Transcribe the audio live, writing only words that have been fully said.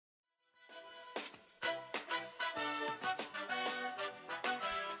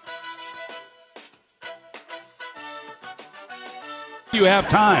You have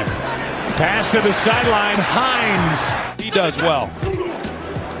time. Pass to the sideline. Hines. He does well.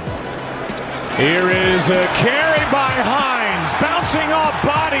 Here is a carry by Hines. Bouncing off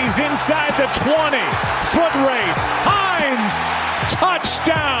bodies inside the 20. Foot race. Hines.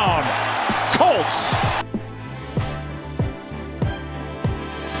 Touchdown. Colts.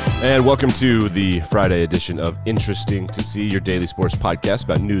 And welcome to the Friday edition of Interesting to See, your daily sports podcast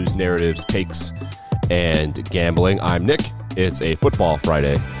about news, narratives, takes, and gambling. I'm Nick. It's a football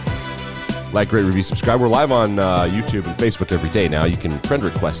Friday. Like, rate, review, subscribe. We're live on YouTube and Facebook every day now. You can friend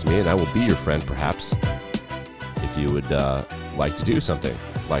request me, and I will be your friend, perhaps, if you would like to do something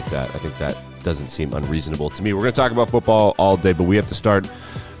like that. I think that doesn't seem unreasonable to me. We're going to talk about football all day, but we have to start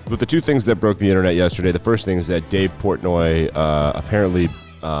with the two things that broke the internet yesterday. The first thing is that Dave Portnoy apparently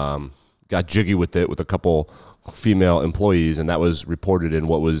got jiggy with it with a couple female employees, and that was reported in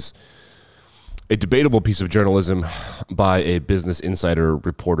what was a debatable piece of journalism by a Business Insider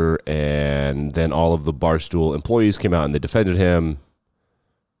reporter, and then all of the Barstool employees came out and they defended him.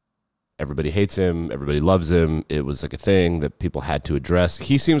 Everybody hates him. Everybody loves him. It was like a thing that people had to address.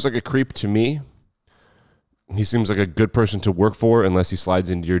 He seems like a creep to me. He seems like a good person to work for unless he slides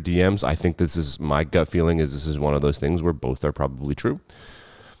into your DMs. I think this is my gut feeling is this is one of those things where both are probably true.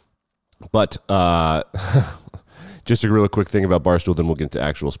 But just a real quick thing about Barstool, then we'll get into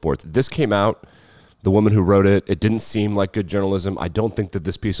actual sports. This came out. The woman who wrote it, it didn't seem like good journalism. I don't think that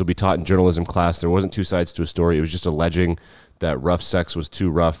this piece will be taught in journalism class. There wasn't two sides to a story. It was just alleging that rough sex was too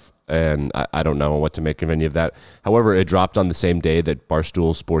rough, and I don't know what to make of any of that. However, it dropped on the same day that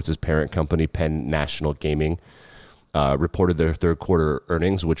Barstool Sports' parent company, Penn National Gaming, reported their third quarter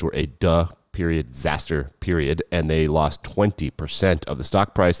earnings, which were a disaster, and they lost 20% of the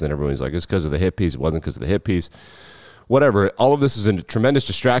stock price. And then everyone's like, it's because of the hit piece. It wasn't because of the hit piece. Whatever, all of this is a tremendous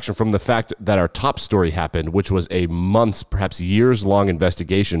distraction from the fact that our top story happened, which was a months, perhaps years-long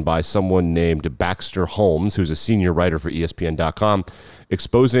investigation by someone named Baxter Holmes, who's a senior writer for ESPN.com,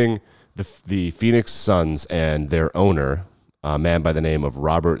 exposing the Phoenix Suns and their owner, a man by the name of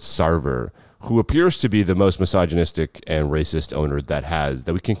Robert Sarver, who appears to be the most misogynistic and racist owner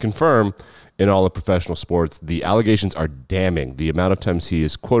that we can confirm in all of professional sports. The allegations are damning. The amount of times he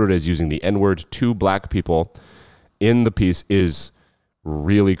is quoted as using the N-word to black people in the piece is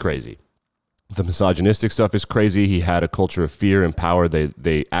really crazy. The misogynistic stuff is crazy. He had a culture of fear and power.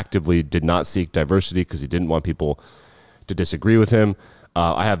 They actively did not seek diversity because he didn't want people to disagree with him.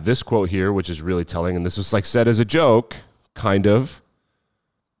 I have this quote here, which is really telling, and this was like said as a joke, kind of,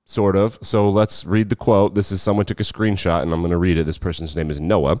 sort of. So let's read the quote. This is someone took a screenshot, and I'm going to read it. This person's name is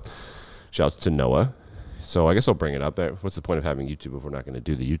Noah. Shouts to Noah. So I guess I'll bring it up. What's the point of having YouTube if we're not going to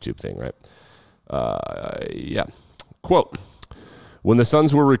do the YouTube thing, right? Yeah. Quote, when the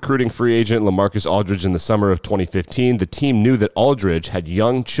Suns were recruiting free agent LaMarcus Aldridge in the summer of 2015, the team knew that Aldridge had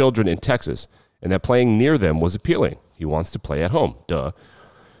young children in Texas and that playing near them was appealing. He wants to play at home. Duh.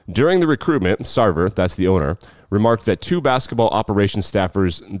 During the recruitment, Sarver, that's the owner, remarked that two basketball operations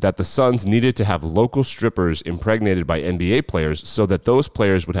staffers that the Suns needed to have local strippers impregnated by NBA players so that those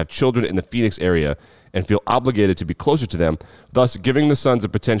players would have children in the Phoenix area and feel obligated to be closer to them, thus giving the Suns a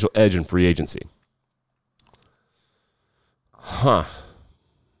potential edge in free agency. Huh.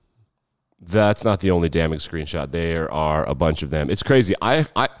 That's not the only damning screenshot. There are a bunch of them. It's crazy.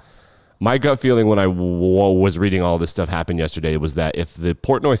 My gut feeling when I was reading all this stuff happen yesterday was that if the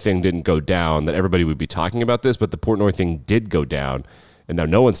Portnoy thing didn't go down, that everybody would be talking about this, but the Portnoy thing did go down, and now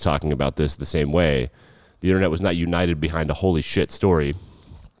no one's talking about this the same way. The internet was not united behind a holy shit story.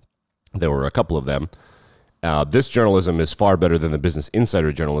 There were a couple of them. This journalism is far better than the Business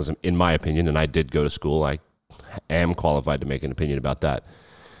Insider journalism, in my opinion, and I did go to school. I am qualified to make an opinion about that.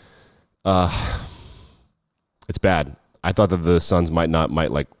 It's bad. I thought that the Suns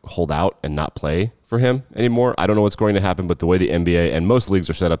might hold out and not play for him anymore. I don't know what's going to happen, but the way the NBA and most leagues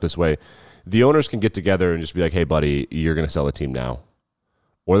are set up this way, the owners can get together and just be like, hey, buddy, you're going to sell the team now.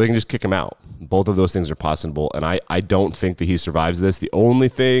 Or they can just kick him out. Both of those things are possible, and I don't think that he survives this. The only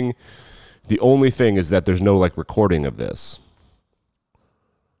thing is that there's no recording of this.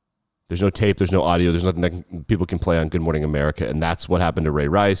 There's no tape, there's no audio, there's nothing that people can play on Good Morning America, and that's what happened to Ray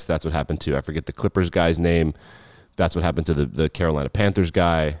Rice. That's what happened to, I forget the Clippers guy's name. That's what happened to the Carolina Panthers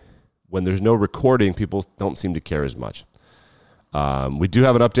guy. When there's no recording, people don't seem to care as much. We do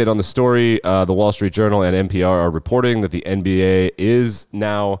have an update on the story. The Wall Street Journal and NPR are reporting that the NBA is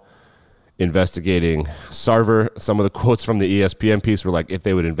now investigating Sarver. Some of the quotes from the ESPN piece were like, if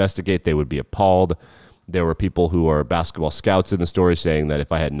they would investigate, they would be appalled. There were people who are basketball scouts in the story saying that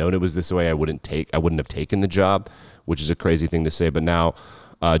if I had known it was this way, I wouldn't have taken the job, which is a crazy thing to say. But now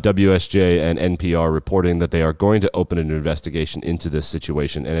WSJ and NPR reporting that they are going to open an investigation into this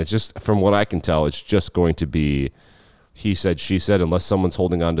situation. And it's just, from what I can tell, it's just going to be he said, she said, unless someone's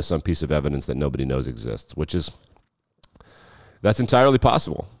holding on to some piece of evidence that nobody knows exists, that's entirely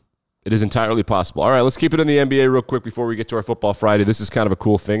possible. It is entirely possible. All right, let's keep it in the NBA real quick before we get to our Football Friday. This is kind of a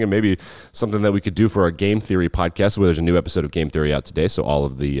cool thing and maybe something that we could do for our Game Theory podcast, where there's a new episode of Game Theory out today, so all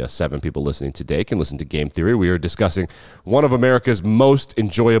of the 7 people listening today can listen to Game Theory. We are discussing one of America's most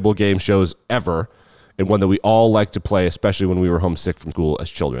enjoyable game shows ever, and one that we all like to play, especially when we were homesick from school as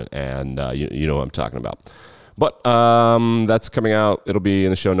children, and you know what I'm talking about. But that's coming out. It'll be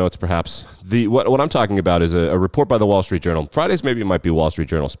in the show notes, perhaps. What I'm talking about is a report by the Wall Street Journal. Fridays, maybe it might be Wall Street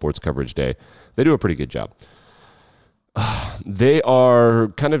Journal Sports Coverage Day. They do a pretty good job. They are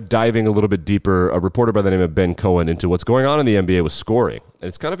kind of diving a little bit deeper, a reporter by the name of Ben Cohen, into what's going on in the NBA with scoring. And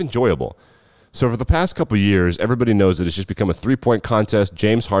it's kind of enjoyable. So for the past couple of years, everybody knows that it's just become a three-point contest.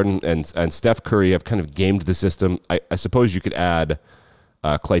 James Harden and Steph Curry have kind of gamed the system. I suppose you could add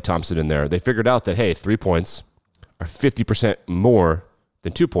Klay Thompson in there. They figured out that, hey, 3 points are 50% more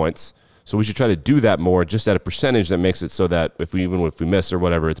than 2 points, so we should try to do that more, just at a percentage that makes it so that if we miss or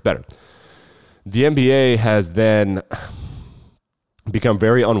whatever, it's better. The NBA has then become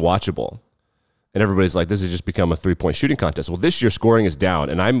very unwatchable, and everybody's like, this has just become a 3-point shooting contest. Well, this year scoring is down,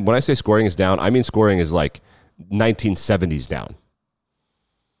 and when I say scoring is down, I mean scoring is like 1970s down.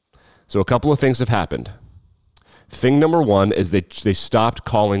 So a couple of things have happened. Thing number one is they stopped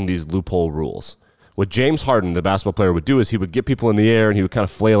calling these loophole rules. What James Harden, the basketball player, would do is he would get people in the air and he would kind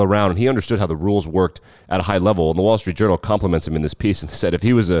of flail around, and he understood how the rules worked at a high level. And the Wall Street Journal compliments him in this piece and said if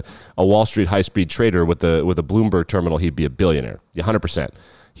he was a Wall Street high-speed trader with a Bloomberg terminal, he'd be a billionaire, 100%.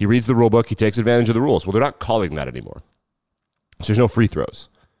 He reads the rule book, he takes advantage of the rules. Well, they're not calling that anymore. So there's no free throws.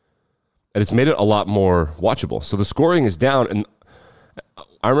 And it's made it a lot more watchable. So the scoring is down, and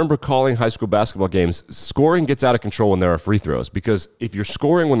I remember calling high school basketball games. Scoring gets out of control when there are free throws, because if you're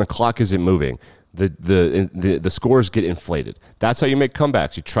scoring when the clock isn't moving, the scores get inflated. That's how you make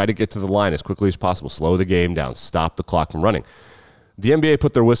comebacks. You try to get to the line as quickly as possible, slow the game down, stop the clock from running. The NBA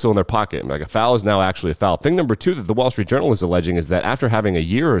put their whistle in their pocket. Like, a foul is now actually a foul. Thing number two that the Wall Street Journal is alleging is that after having a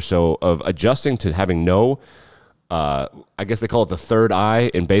year or so of adjusting to having no, I guess they call it the third eye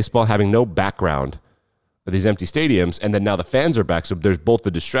in baseball, having no background of these empty stadiums, and then now the fans are back. So there's both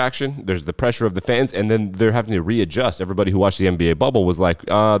the distraction, there's the pressure of the fans, and then they're having to readjust. Everybody who watched the NBA bubble was like,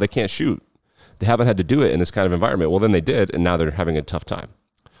 they can't shoot. They haven't had to do it in this kind of environment. Well, then they did, and now they're having a tough time.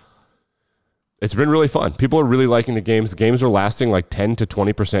 It's been really fun. People are really liking the games. The games are lasting like 10 to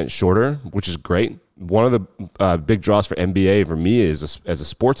 20% shorter, which is great. One of the big draws for NBA for me as a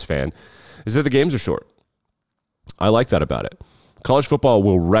sports fan is that the games are short. I like that about it. College football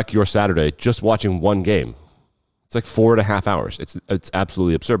will wreck your Saturday just watching one game. It's like 4.5 hours. It's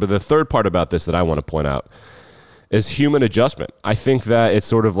absolutely absurd. But the third part about this that I want to point out is human adjustment. I think that it's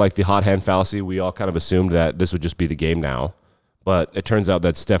sort of like the hot hand fallacy. We all kind of assumed that this would just be the game now. But it turns out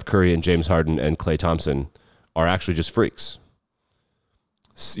that Steph Curry and James Harden and Klay Thompson are actually just freaks.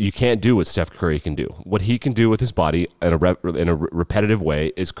 You can't do what Steph Curry can do. What he can do with his body in a repetitive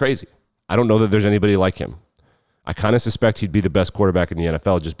way is crazy. I don't know that there's anybody like him. I kind of suspect he'd be the best quarterback in the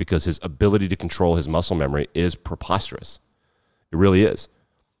NFL just because his ability to control his muscle memory is preposterous. It really is.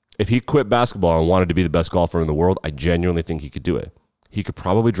 If he quit basketball and wanted to be the best golfer in the world, I genuinely think he could do it. He could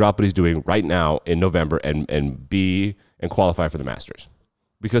probably drop what he's doing right now in November and qualify for the Masters,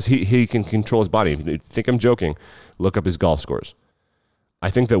 because he can control his body. If you think I'm joking, look up his golf scores. I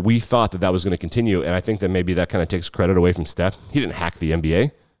think that we thought that was going to continue, and I think that maybe that kind of takes credit away from Steph. He didn't hack the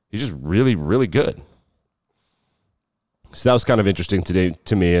NBA. He's just really, really good. So that was kind of interesting today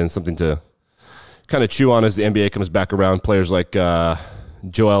to me, and something to kind of chew on as the NBA comes back around. Players like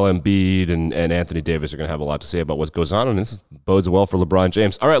Joel Embiid and Anthony Davis are going to have a lot to say about what goes on, and this bodes well for LeBron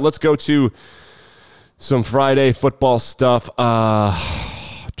James. All right, let's go to some Friday football stuff.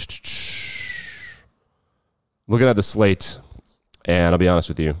 Looking at the slate, and I'll be honest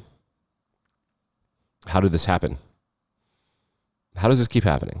with you. How did this happen? How does this keep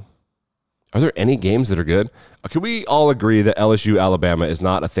happening? Are there any games that are good? Can we all agree that LSU Alabama is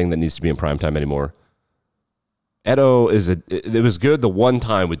not a thing that needs to be in primetime anymore? Edo it was good the one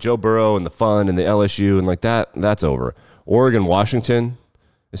time with Joe Burrow and the fun and the LSU and like that. That's over. Oregon Washington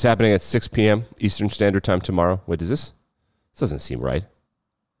is happening at 6 p.m. Eastern Standard Time tomorrow. Wait, this doesn't seem right.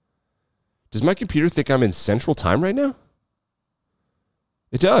 Does my computer think I'm in Central Time right now?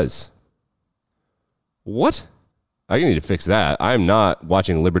 It does. What? I need to fix that. I'm not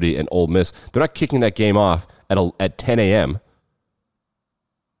watching Liberty and Ole Miss. They're not kicking that game off at 10 a.m.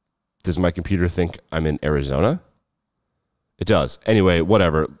 Does my computer think I'm in Arizona? It does. Anyway,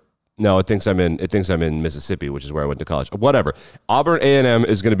 whatever. No, it thinks I'm in Mississippi, which is where I went to college. Whatever. Auburn A&M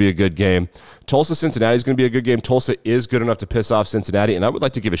is going to be a good game. Tulsa Cincinnati is going to be a good game. Tulsa is good enough to piss off Cincinnati, and I would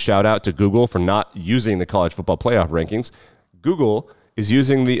like to give a shout out to Google for not using the college football playoff rankings. Google is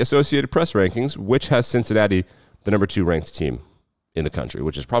using the Associated Press rankings, which has Cincinnati the number 2 ranked team in the country,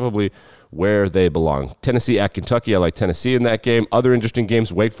 which is probably where they belong. Tennessee at Kentucky. I like Tennessee in that game. Other interesting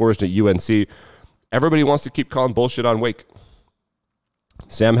games, Wake Forest at UNC. Everybody wants to keep calling bullshit on Wake.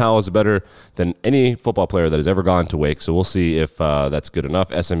 Sam Howell is better than any football player that has ever gone to Wake, so we'll see if that's good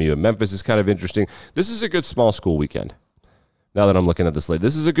enough. SMU and Memphis is kind of interesting. This is a good small school weekend. Now that I'm looking at this slate,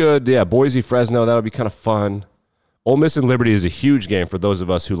 this is a good, Boise, Fresno, that'll be kind of fun. Ole Miss and Liberty is a huge game for those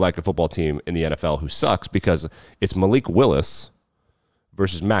of us who like a football team in the NFL who sucks, because it's Malik Willis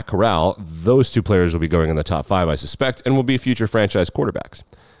versus Matt Corral. Those two players will be going in the top 5, I suspect, and will be future franchise quarterbacks.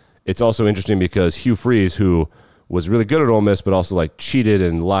 It's also interesting because Hugh Freeze, who was really good at Ole Miss, but also like cheated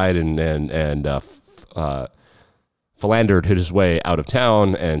and lied and philandered his way out of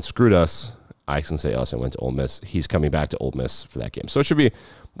town and screwed us. I can say us. I went to Ole Miss. He's coming back to Ole Miss for that game. So it should be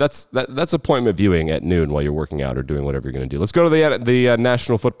that's appointment viewing at noon while you're working out or doing whatever you're going to do. Let's go to the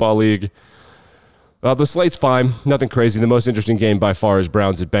National Football League. The slate's fine. Nothing crazy. The most interesting game by far is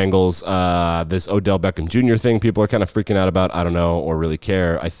Browns at Bengals. This Odell Beckham Jr. thing people are kind of freaking out about. I don't know or really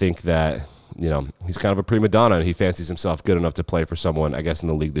care. I think that, he's kind of a prima donna, and he fancies himself good enough to play for someone, I guess, in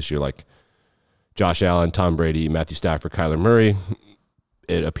the league this year, like Josh Allen, Tom Brady, Matthew Stafford, Kyler Murray.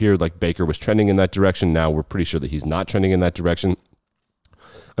 It appeared like Baker was trending in that direction. Now we're pretty sure that he's not trending in that direction.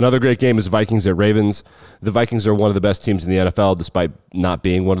 Another great game is Vikings at Ravens. The Vikings are one of the best teams in the NFL, despite not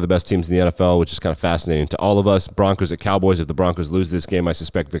being one of the best teams in the NFL, which is kind of fascinating to all of us. Broncos at Cowboys. If the Broncos lose this game, I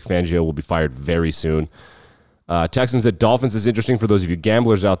suspect Vic Fangio will be fired very soon. Texans at Dolphins is interesting for those of you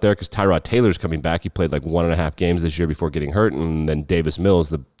gamblers out there, because Tyrod Taylor's coming back. He played like 1.5 games this year before getting hurt, and then Davis Mills,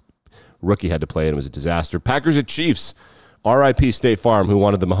 the rookie, had to play, and it was a disaster. Packers at Chiefs. RIP State Farm, who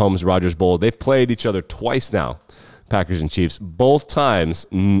wanted the Mahomes-Rodgers Bowl. They've played each other twice now, Packers and Chiefs. Both times,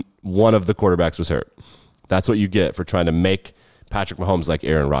 one of the quarterbacks was hurt. That's what you get for trying to make Patrick Mahomes like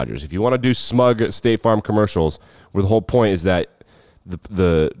Aaron Rodgers. If you want to do smug State Farm commercials where the whole point is that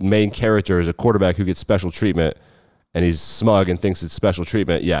the main character is a quarterback who gets special treatment and he's smug and thinks it's special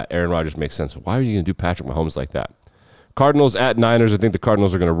treatment, yeah, Aaron Rodgers makes sense. Why are you going to do Patrick Mahomes like that? Cardinals at Niners. I think the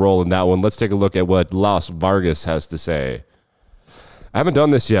Cardinals are going to roll in that one. Let's take a look at what Las Vargas has to say. I haven't done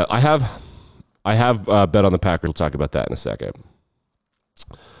this yet. I have bet on the Packers. We'll talk about that in a second.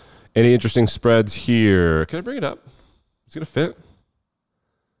 Any interesting spreads here? Can I bring it up? Is it going to fit?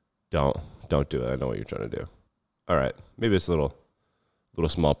 Don't do it. I know what you're trying to do. All right. Maybe it's a little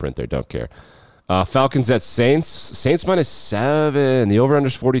small print there. Don't care. Falcons at Saints. Saints -7. The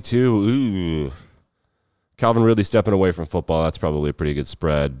over-under's 42. Ooh. Calvin Ridley stepping away from football. That's probably a pretty good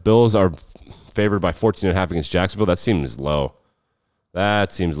spread. Bills are favored by 14.5 against Jacksonville. That seems low.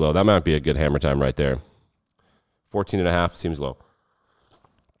 That might be a good hammer time right there. 14.5 seems low.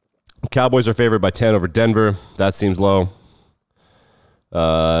 Cowboys are favored by 10 over Denver. That seems low.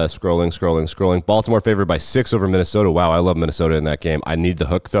 Scrolling. Baltimore favored by 6 over Minnesota. Wow, I love Minnesota in that game. I need the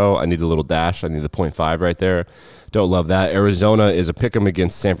hook, though. I need the little dash. I need the 0.5 right there. Don't love that. Arizona is a pick 'em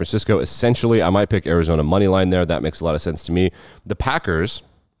against San Francisco. Essentially, I might pick Arizona money line there. That makes a lot of sense to me. The Packers.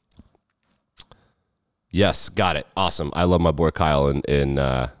 Yes, got it. Awesome. I love my boy Kyle in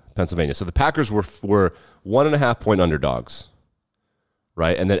Pennsylvania. So the Packers were 1.5 point underdogs,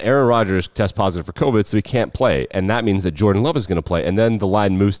 right? And then Aaron Rodgers tests positive for COVID, so he can't play. And that means that Jordan Love is going to play. And then the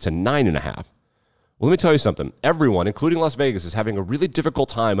line moves to 9.5. Well, let me tell you something. Everyone, including Las Vegas, is having a really difficult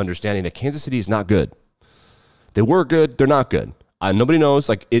time understanding that Kansas City is not good. They were good. They're not good. Nobody knows.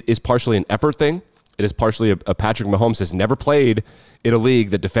 Like, it is partially an effort thing. It is partially a Patrick Mahomes has never played in a league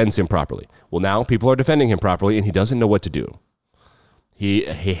that defends him properly. Well, now people are defending him properly, and he doesn't know what to do. He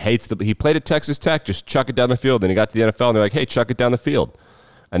hates he played at Texas Tech, just chuck it down the field. Then he got to the NFL, and they're like, hey, chuck it down the field.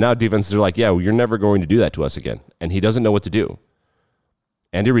 And now defenses are like, yeah, well, you're never going to do that to us again. And he doesn't know what to do.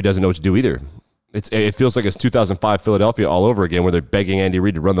 Andy Reid doesn't know what to do either. It feels like it's 2005 Philadelphia all over again, where they're begging Andy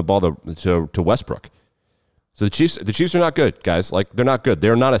Reid to run the ball to Westbrook. So the Chiefs are not good, guys. Like, they're not good.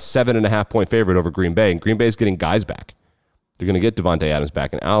 They're not a 7.5 point favorite over Green Bay, and Green Bay's getting guys back. They're going to get Devontae Adams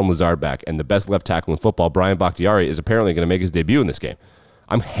back and Alan Lazard back, and the best left tackle in football, Brian Bakhtiari, is apparently going to make his debut in this game.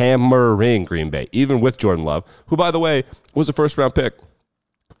 I'm hammering Green Bay, even with Jordan Love, who, by the way, was a first-round pick,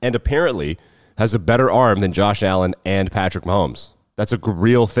 and apparently has a better arm than Josh Allen and Patrick Mahomes. That's a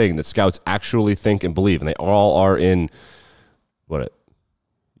real thing that scouts actually think and believe, and they all are in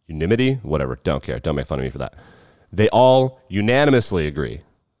unanimity? Whatever. Don't care. Don't make fun of me for that. They all unanimously agree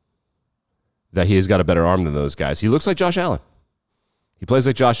that he has got a better arm than those guys. He looks like Josh Allen. He plays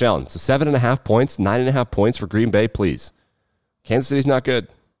like Josh Allen. So 7.5 points, 9.5 points for Green Bay, please. Kansas City's not good.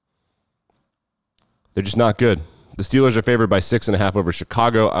 They're just not good. The Steelers are favored by 6.5 over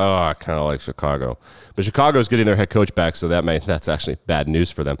Chicago. Oh, I kind of like Chicago. But Chicago's getting their head coach back, so that's actually bad news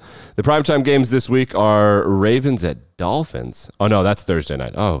for them. The primetime games this week are Ravens at Dolphins. Oh, no, that's Thursday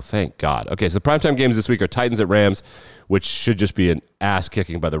night. Oh, thank God. Okay, so the primetime games this week are Titans at Rams, which should just be an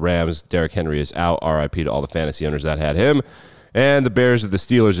ass-kicking by the Rams. Derrick Henry is out. RIP to all the fantasy owners that had him. And the Bears at the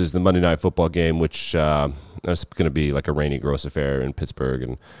Steelers is the Monday Night Football game, which is going to be like a rainy, gross affair in Pittsburgh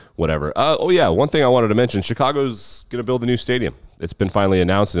and whatever. One thing I wanted to mention, Chicago's going to build a new stadium. It's been finally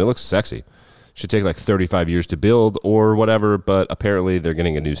announced, and it looks sexy. Should take like 35 years to build or whatever, but apparently they're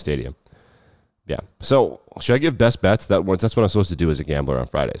getting a new stadium. Yeah. So should I give best bets? That's what I'm supposed to do as a gambler on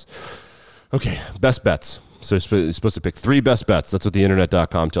Fridays. Okay, best bets. So you're supposed to pick 3 best bets. That's what the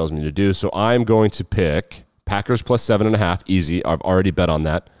internet.com tells me to do. So I'm going to pick Packers plus 7.5, easy. I've already bet on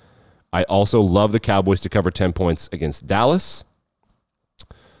that. I also love the Cowboys to cover 10 points against Dallas.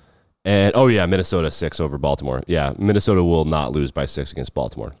 And, Minnesota 6 over Baltimore. Yeah, Minnesota will not lose by 6 against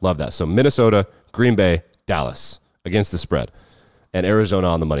Baltimore. Love that. So Minnesota, Green Bay, Dallas against the spread. And Arizona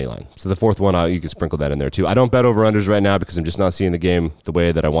on the money line. So the fourth one, you can sprinkle that in there too. I don't bet over-unders right now because I'm just not seeing the game the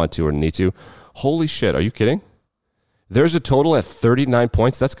way that I want to or need to. Holy shit, are you kidding? There's a total at 39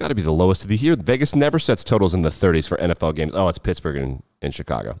 points. That's got to be the lowest of the year. Vegas never sets totals in the 30s for NFL games. Oh, it's Pittsburgh and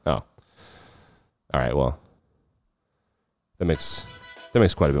Chicago. Oh. All right, well, that makes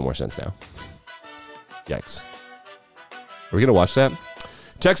quite a bit more sense now. Yikes. Are we going to watch that?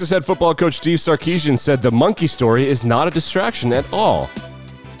 Texas head football coach Steve Sarkisian said the monkey story is not a distraction at all.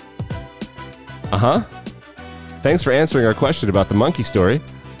 Uh-huh. Thanks for answering our question about the monkey story.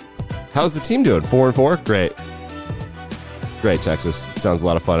 How's the team doing? 4-4? Great. Great, Texas. Sounds a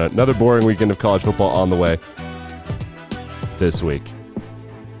lot of fun. Another boring weekend of college football on the way this week.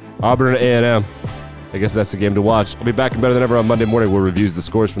 Auburn and A&M. I guess that's the game to watch. I'll be back and better than ever on Monday morning. We'll reviews the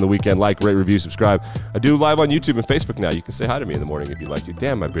scores from the weekend. Like, rate, review, subscribe. I do live on YouTube and Facebook now. You can say hi to me in the morning if you'd like to.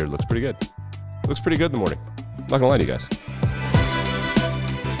 Damn, my beard looks pretty good. Looks pretty good in the morning. I'm not going to lie to you guys.